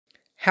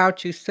how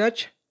to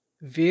search,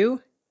 view,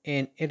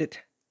 and edit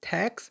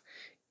tags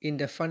in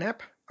the Phone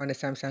app on the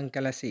Samsung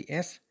Galaxy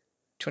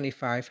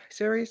S25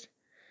 series.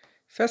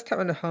 First, tap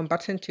on the Home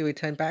button to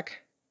return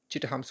back to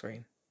the home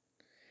screen.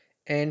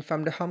 And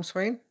from the home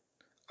screen,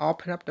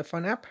 open up the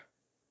Phone app.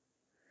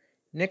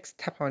 Next,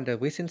 tap on the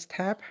Recents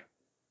tab.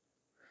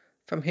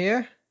 From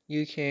here,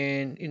 you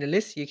can, in the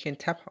list, you can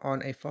tap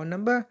on a phone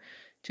number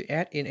to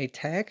add in a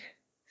tag.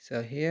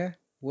 So here,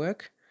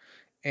 work.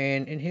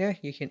 And in here,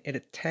 you can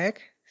edit tag.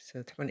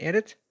 So tap on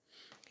edit.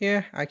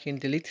 Here, I can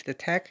delete the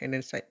tag and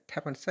then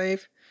tap on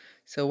save.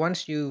 So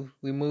once you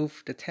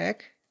remove the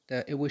tag,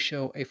 it will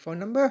show a phone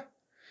number.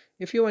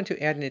 If you want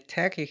to add a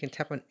tag, you can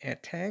tap on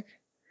add tag.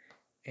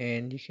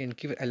 And you can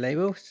give it a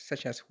label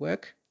such as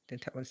work. Then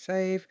tap on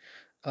save.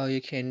 Or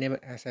you can name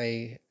it as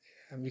you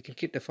can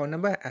keep the phone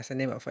number as a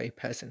name of a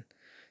person.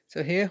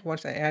 So here,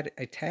 once I add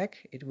a tag,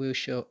 it will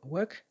show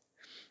work.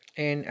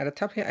 And at the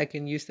top here, I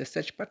can use the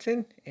search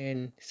button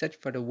and search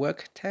for the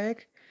work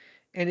tag.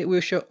 And it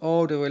will show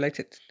all the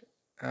related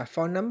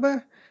phone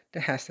number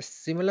that has a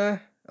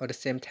similar or the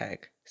same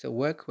tag. So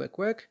work.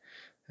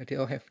 They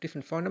all have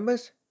different phone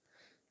numbers.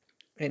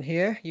 And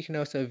here, you can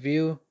also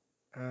view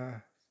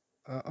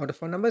all the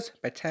phone numbers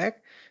by tag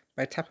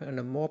by tapping on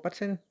the More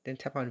button, then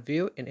tap on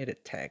View and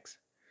Edit Tags.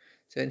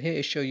 So in here,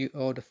 it shows you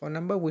all the phone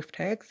number with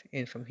tags,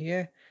 and from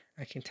here,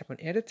 I can tap on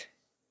Edit,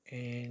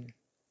 and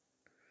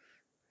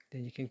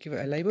then you can give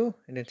it a label,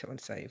 and then tap on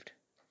Saved.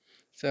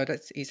 So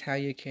that is how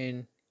you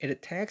can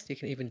edit tags. You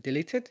can even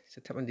delete it.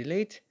 So tap on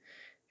Delete,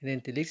 and then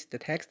delete the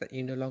tags that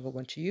you no longer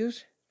want to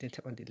use. Then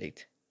tap on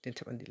Delete, then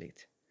tap on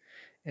Delete.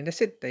 And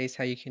that's it. That is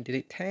how you can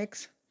delete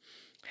tags,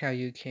 how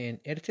you can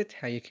edit it,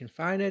 how you can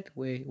find it,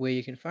 where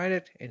you can find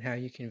it, and how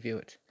you can view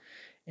it.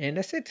 And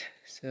that's it.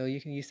 So you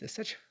can use the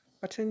search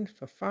button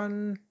for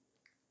fun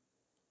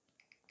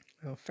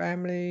or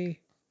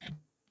family.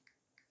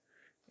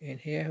 And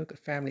here we've got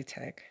family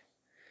tag.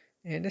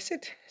 And that's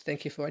it.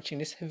 Thank you for watching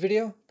this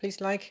video.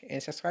 Please like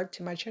and subscribe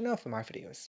to my channel for more videos.